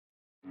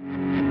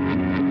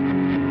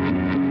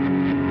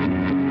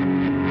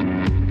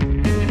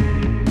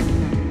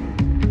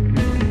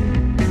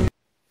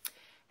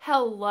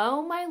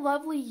Hello, my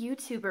lovely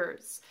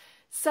YouTubers.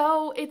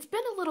 So it's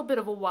been a little bit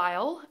of a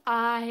while.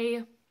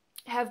 I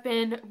have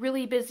been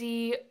really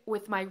busy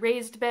with my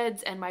raised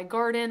beds and my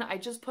garden. I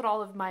just put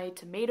all of my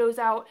tomatoes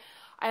out.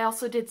 I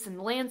also did some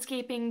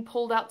landscaping,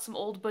 pulled out some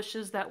old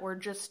bushes that were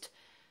just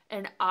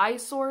an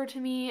eyesore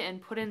to me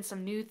and put in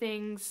some new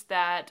things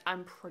that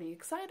I'm pretty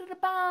excited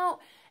about,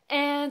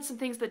 and some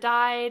things that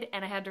died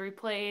and I had to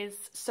replace.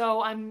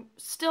 So I'm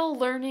still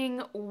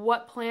learning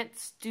what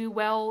plants do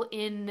well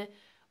in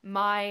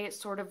my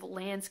sort of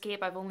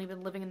landscape. I've only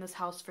been living in this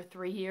house for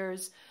 3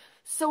 years,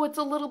 so it's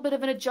a little bit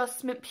of an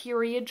adjustment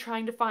period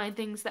trying to find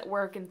things that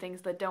work and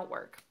things that don't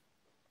work.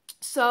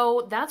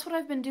 So that's what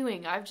I've been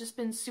doing. I've just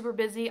been super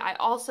busy. I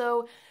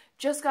also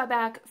just got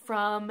back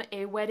from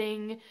a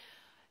wedding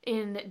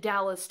in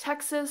Dallas,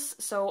 Texas,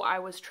 so I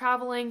was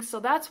traveling, so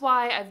that's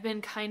why I've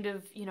been kind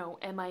of,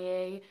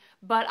 MIA,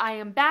 but I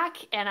am back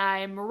and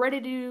I'm ready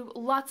to do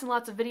lots and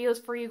lots of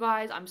videos for you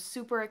guys. I'm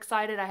super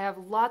excited. I have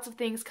lots of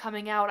things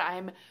coming out.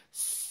 I'm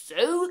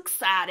so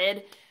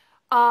excited.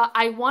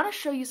 I want to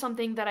show you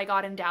something that I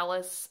got in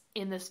Dallas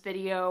in this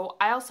video.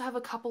 I also have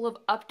a couple of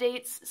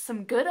updates,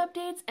 some good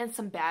updates and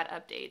some bad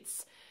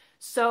updates.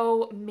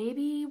 So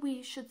maybe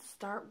we should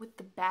start with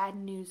the bad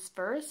news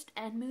first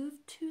and move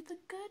to the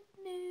good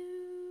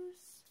news.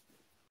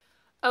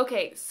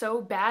 Okay,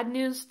 so bad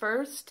news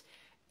first,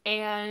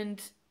 and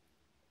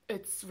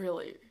it's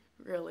really,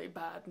 really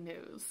bad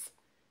news.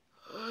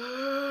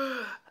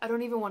 I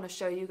don't even want to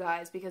show you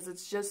guys because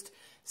it's just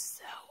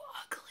so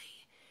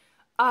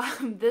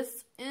ugly.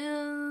 This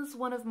is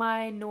one of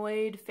my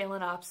Noid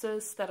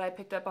Phalaenopsis that I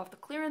picked up off the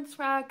clearance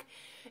rack,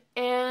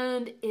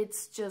 and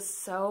it's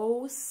just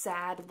so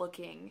sad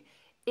looking.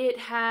 It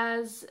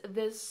has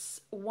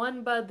this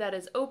one bud that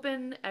is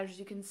open, as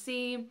you can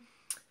see,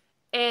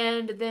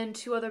 and then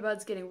 2 other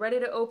buds getting ready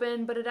to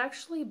open, but it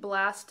actually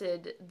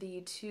blasted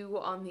the 2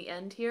 on the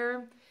end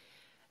here.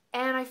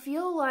 And I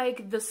feel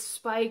like the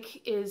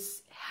spike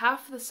is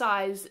half the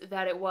size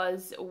that it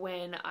was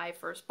when I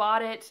first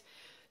bought it.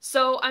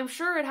 So I'm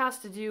sure it has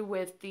to do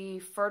with the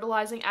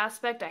fertilizing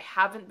aspect. I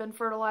haven't been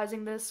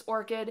fertilizing this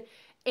orchid,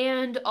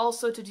 and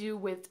also to do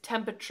with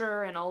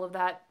temperature and all of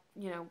that,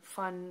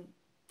 fun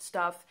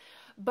stuff.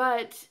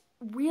 But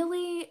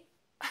really,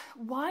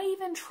 why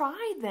even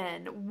try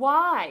then?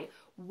 Why?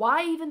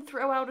 Why even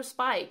throw out a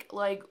spike?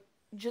 Like,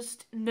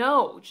 just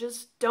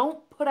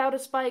don't put out a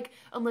spike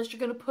unless you're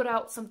gonna put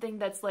out something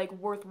that's like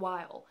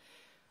worthwhile.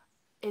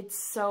 It's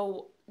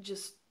so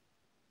just...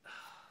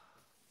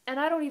 And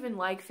I don't even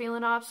like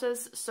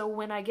Phalaenopsis, so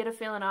when I get a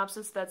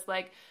Phalaenopsis that's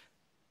like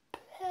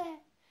bleh,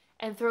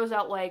 and throws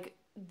out like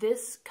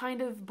this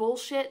kind of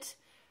bullshit,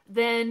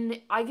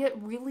 then I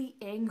get really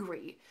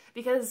angry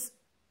because,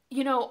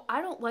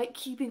 I don't like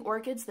keeping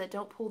orchids that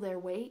don't pull their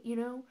weight,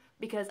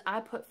 because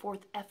I put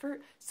forth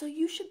effort, so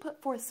you should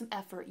put forth some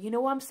effort. You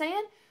know what I'm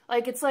saying?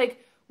 Like, it's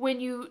like when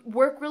you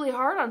work really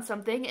hard on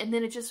something and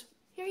then it just,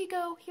 here you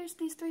go, here's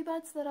these 3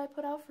 buds that I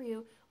put out for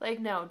you. Like,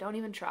 no, don't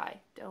even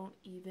try. Don't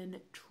even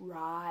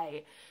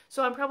try.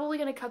 So I'm probably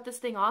going to cut this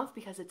thing off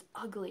because it's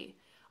ugly.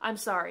 I'm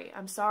sorry.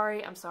 I'm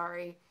sorry. I'm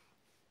sorry.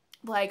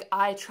 Like,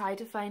 I try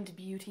to find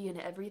beauty in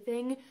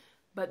everything,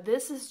 but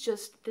this is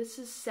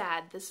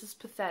sad. This is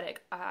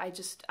pathetic. I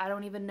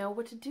don't even know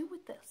what to do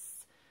with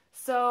this.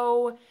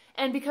 So,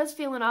 and because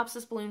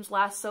Phalaenopsis blooms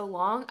last so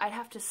long, I'd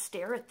have to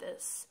stare at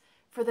this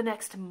for the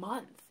next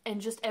month.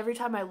 And just every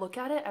time I look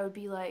at it, I would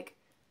be like,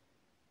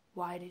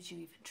 why did you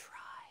even try?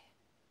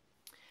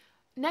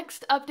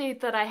 Next update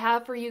that I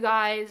have for you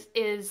guys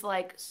is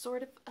like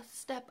sort of a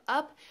step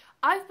up.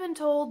 I've been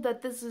told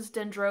that this is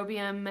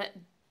Dendrobium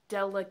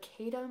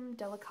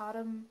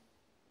delicatum,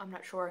 I'm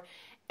not sure.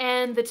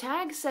 And the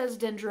tag says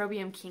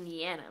Dendrobium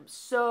Kingianum,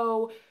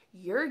 so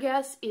your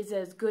guess is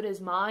as good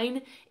as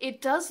mine.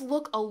 It does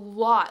look a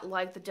lot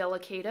like the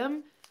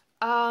delicatum,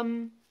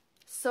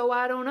 so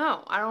I don't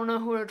know. I don't know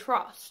who to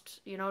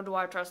trust. Do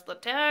I trust the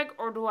tag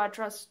or do I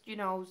trust,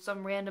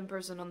 some random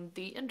person on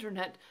the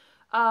internet?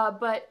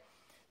 But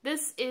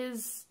this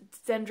is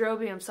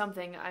Dendrobium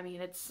something. I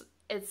mean, it's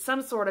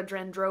some sort of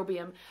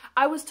Dendrobium.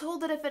 I was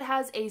told that if it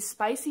has a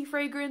spicy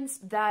fragrance,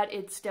 that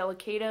it's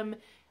delicatum,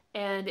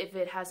 and if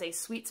it has a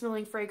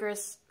sweet-smelling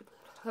fragrance,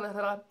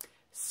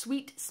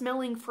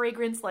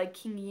 like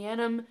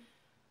Kingianum,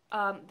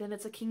 then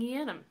it's a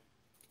Kingianum.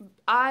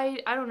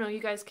 I don't know, you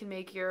guys can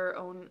make your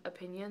own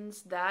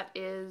opinions. That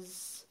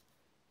is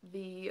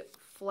the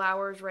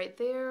flowers right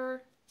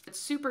there. It's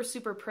super,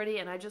 super pretty,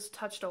 and I just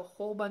touched a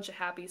whole bunch of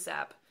happy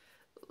sap.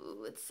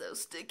 Ooh, it's so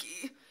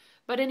sticky.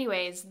 But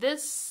anyways,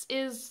 this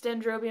is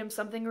Dendrobium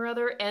something or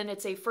other, and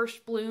it's a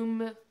first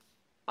bloom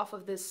off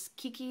of this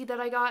Kiki that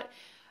I got.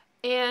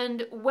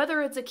 And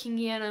whether it's a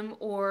Kingianum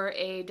or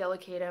a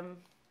delicatum,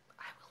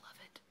 I will love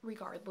it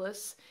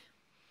regardless.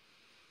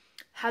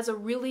 Has a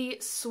really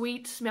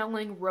sweet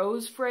smelling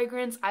rose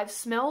fragrance. I've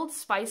smelled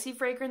spicy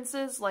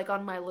fragrances like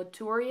on my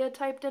Laturia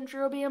type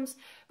Dendrobiums,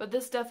 but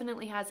this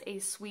definitely has a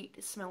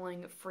sweet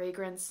smelling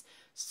fragrance.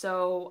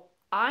 So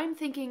I'm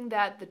thinking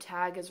that the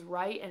tag is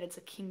right and it's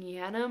a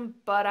Kingianum,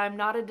 but I'm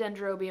not a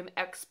Dendrobium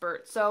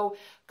expert. So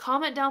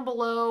comment down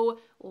below,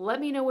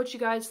 let me know what you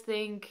guys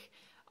think.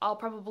 I'll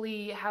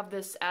probably have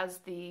this as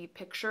the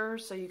picture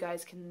so you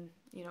guys can,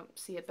 you know,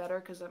 see it better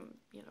because I'm,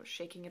 you know,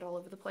 shaking it all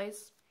over the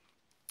place.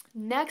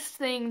 Next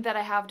thing that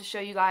I have to show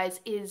you guys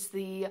is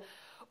the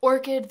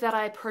orchid that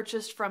I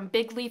purchased from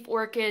Big Leaf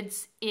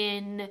Orchids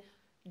in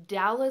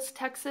Dallas,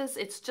 Texas.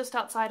 It's just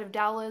outside of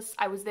Dallas.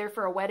 I was there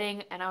for a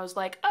wedding and I was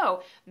like,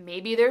 oh,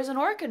 maybe there's an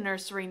orchid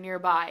nursery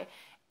nearby.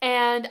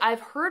 And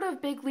I've heard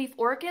of Big Leaf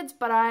Orchids,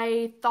 but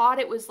I thought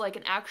it was like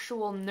an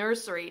actual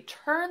nursery.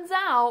 Turns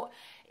out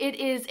it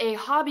is a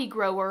hobby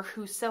grower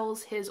who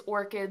sells his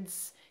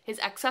orchids, his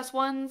excess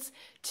ones,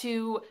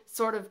 to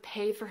sort of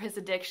pay for his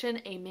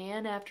addiction. A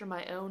man after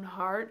my own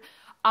heart.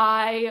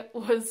 I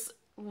was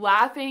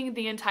laughing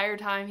the entire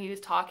time he was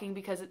talking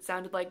because it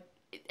sounded like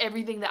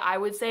everything that I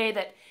would say,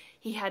 that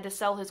he had to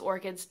sell his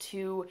orchids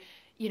to,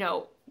 you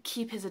know,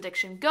 keep his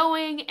addiction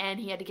going, and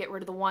he had to get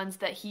rid of the ones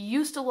that he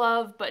used to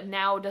love but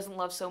now doesn't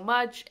love so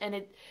much.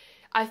 And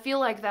I feel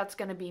like that's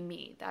gonna be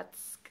me.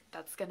 That's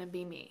gonna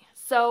be me.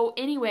 So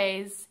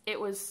anyways, it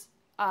was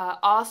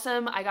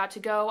awesome. I got to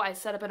go. I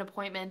set up an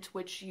appointment,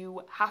 which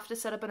you have to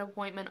set up an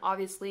appointment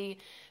obviously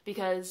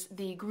because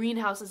the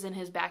greenhouse is in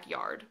his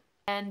backyard.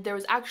 And there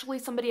was actually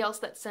somebody else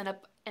that set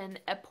up an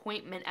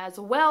appointment as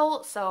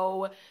well,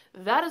 so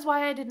that is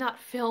why I did not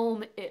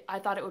film it. I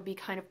thought it would be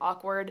kind of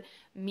awkward,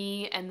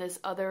 me and this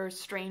other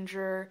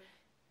stranger.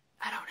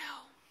 I don't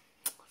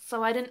know.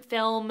 So I didn't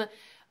film,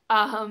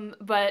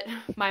 but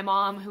my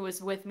mom, who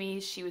was with me,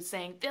 she was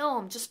saying,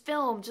 film, just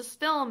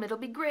film, it'll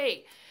be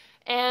great.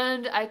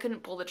 And I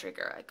couldn't pull the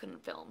trigger. I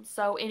couldn't film.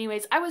 So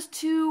anyways, I was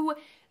too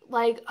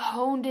like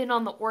honed in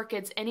on the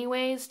orchids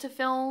anyways to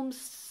film,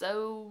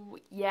 so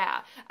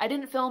yeah, I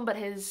didn't film, but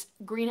his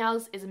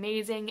greenhouse is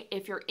amazing.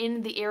 If you're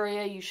in the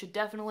area, you should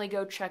definitely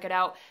go check it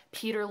out.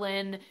 Peter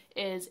Lynn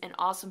is an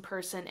awesome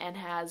person and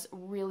has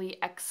really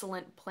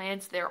excellent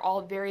plants. They're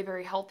all very,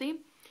 very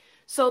healthy.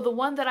 So the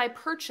one that I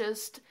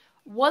purchased,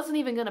 wasn't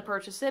even going to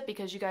purchase it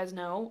because you guys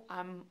know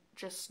I'm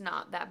just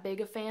not that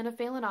big a fan of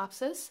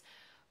Phalaenopsis,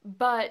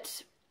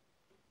 but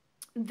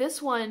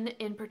this one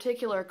in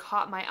particular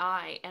caught my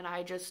eye and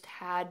I just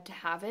had to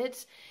have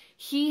it.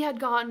 He had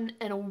gotten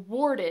an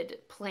awarded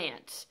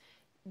plant.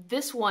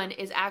 This one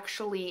is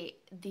actually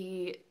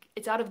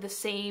it's out of the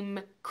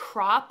same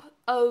crop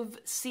of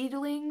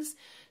seedlings.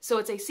 So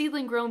it's a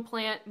seedling grown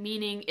plant,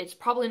 meaning it's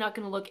probably not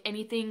going to look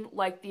anything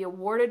like the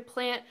awarded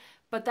plant,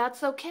 but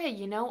that's okay.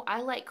 You know,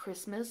 I like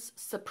Christmas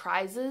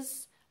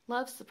surprises,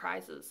 love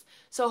surprises.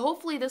 So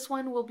hopefully this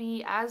one will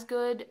be as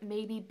good,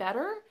 maybe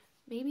better.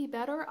 Maybe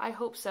better, I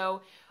hope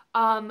so.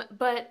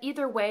 But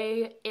either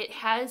way, it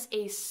has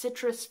a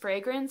citrus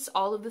fragrance.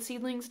 All of the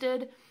seedlings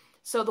did.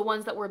 So the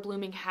ones that were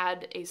blooming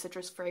had a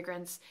citrus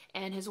fragrance,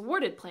 and his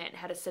awarded plant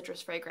had a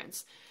citrus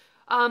fragrance.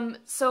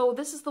 So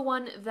this is the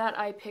one that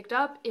I picked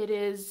up. It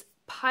is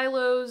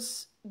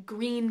Pilo's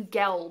Green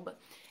Gelb.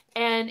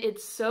 And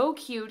it's so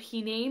cute.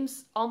 He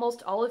names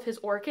almost all of his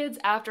orchids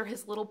after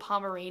his little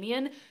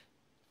Pomeranian,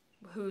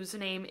 whose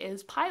name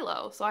is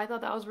Pilo. So I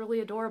thought that was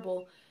really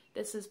adorable.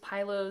 This is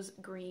Pilo's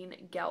Green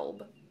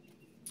Gelb.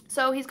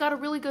 So he's got a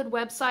really good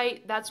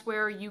website. That's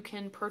where you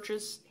can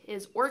purchase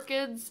his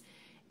orchids,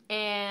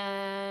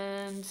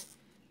 and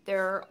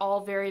they're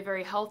all very,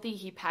 very healthy.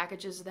 He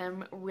packages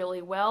them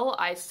really well.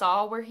 I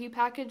saw where he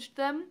packaged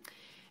them,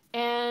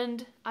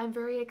 and I'm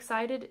very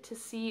excited to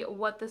see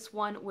what this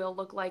one will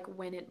look like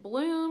when it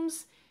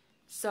blooms.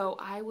 So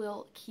I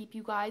will keep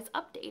you guys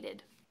updated.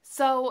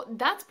 So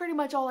that's pretty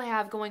much all I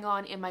have going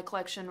on in my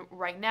collection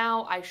right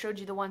now. I showed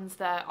you the ones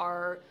that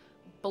are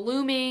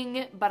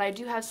blooming, but I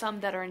do have some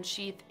that are in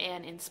sheath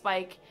and in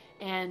spike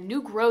and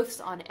new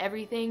growths on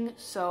everything.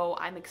 So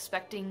I'm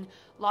expecting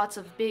lots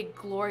of big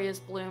glorious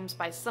blooms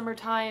by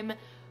summertime,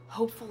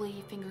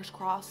 hopefully, fingers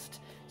crossed.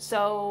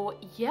 So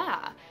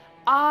yeah,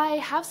 I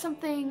have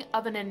something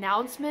of an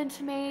announcement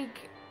to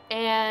make,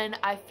 and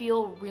I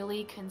feel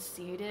really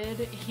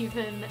conceited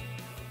even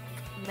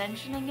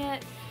mentioning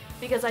it,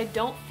 because I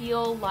don't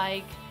feel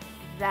like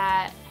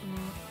that,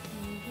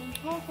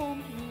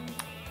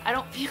 I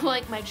don't feel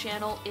like my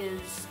channel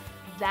is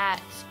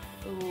that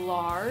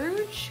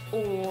large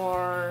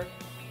or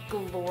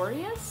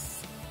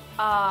glorious.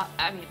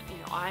 I mean, you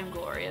know, I'm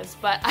glorious,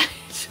 but I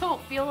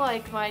don't feel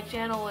like my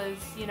channel is,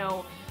 you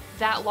know,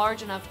 that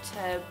large enough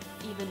to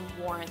even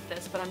warrant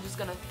this, but I'm just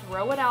gonna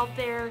throw it out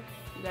there.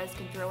 You guys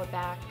can throw it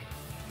back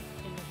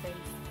in the face.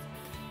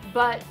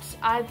 But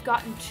I've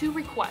gotten 2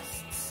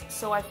 requests,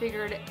 so I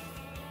figured,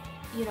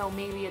 you know,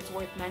 maybe it's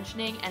worth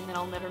mentioning, and then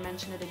I'll never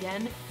mention it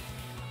again.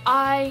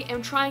 I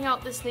am trying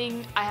out this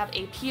thing. I have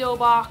a P.O.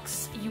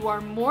 box. You are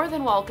more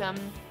than welcome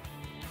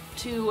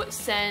to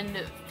send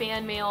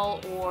fan mail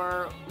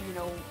or, you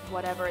know,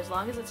 whatever, as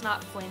long as it's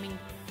not flaming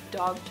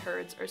dog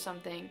turds or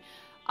something.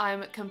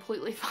 I'm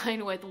completely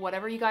fine with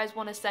whatever you guys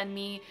want to send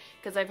me,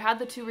 because I've had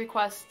the 2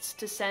 requests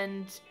to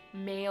send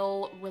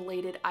mail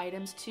related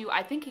items to.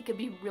 I think it could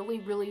be really,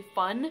 really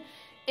fun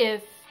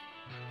if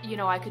you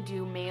know, I could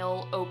do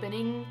mail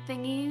opening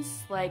thingies,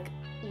 like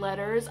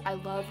letters. I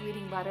love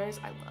reading letters.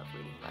 I love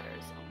reading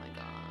letters. Oh my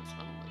gosh,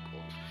 oh my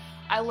gosh.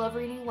 I love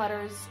reading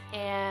letters,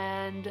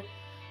 and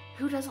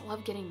who doesn't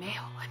love getting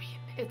mail? I mean,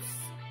 it's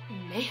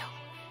mail.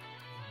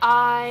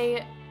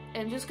 I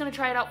am just gonna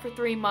try it out for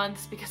 3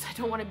 months because I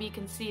don't want to be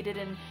conceited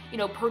and, you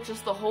know,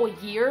 purchase the whole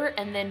year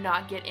and then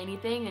not get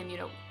anything, and, you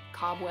know,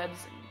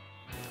 cobwebs and,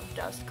 you know,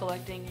 dust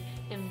collecting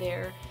in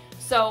there.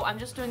 So I'm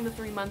just doing the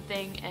 3-month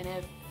thing, and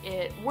if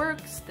it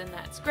works, then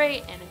that's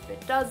great, and if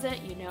it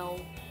doesn't, you know,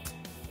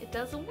 it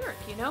doesn't work,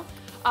 you know?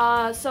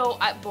 So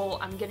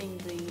I'm getting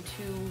the 2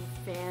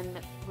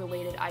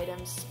 fan-related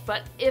items,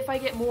 but if I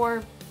get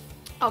more,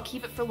 I'll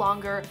keep it for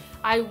longer.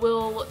 I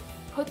will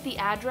put the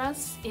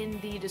address in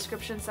the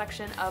description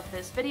section of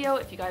this video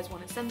if you guys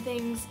want to send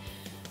things.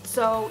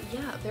 So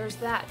yeah, there's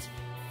that.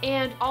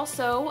 And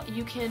also,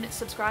 you can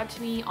subscribe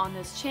to me on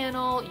this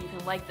channel. You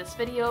can like this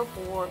video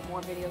for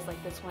more videos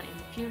like this one in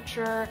the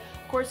future.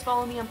 Of course,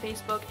 follow me on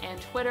Facebook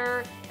and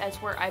Twitter. That's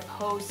where I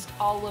post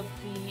all of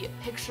the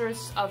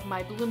pictures of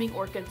my blooming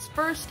orchids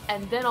first,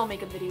 and then I'll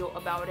make a video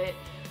about it.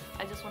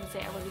 I just want to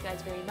say I love you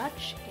guys very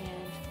much,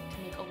 and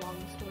to make a long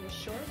story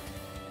short,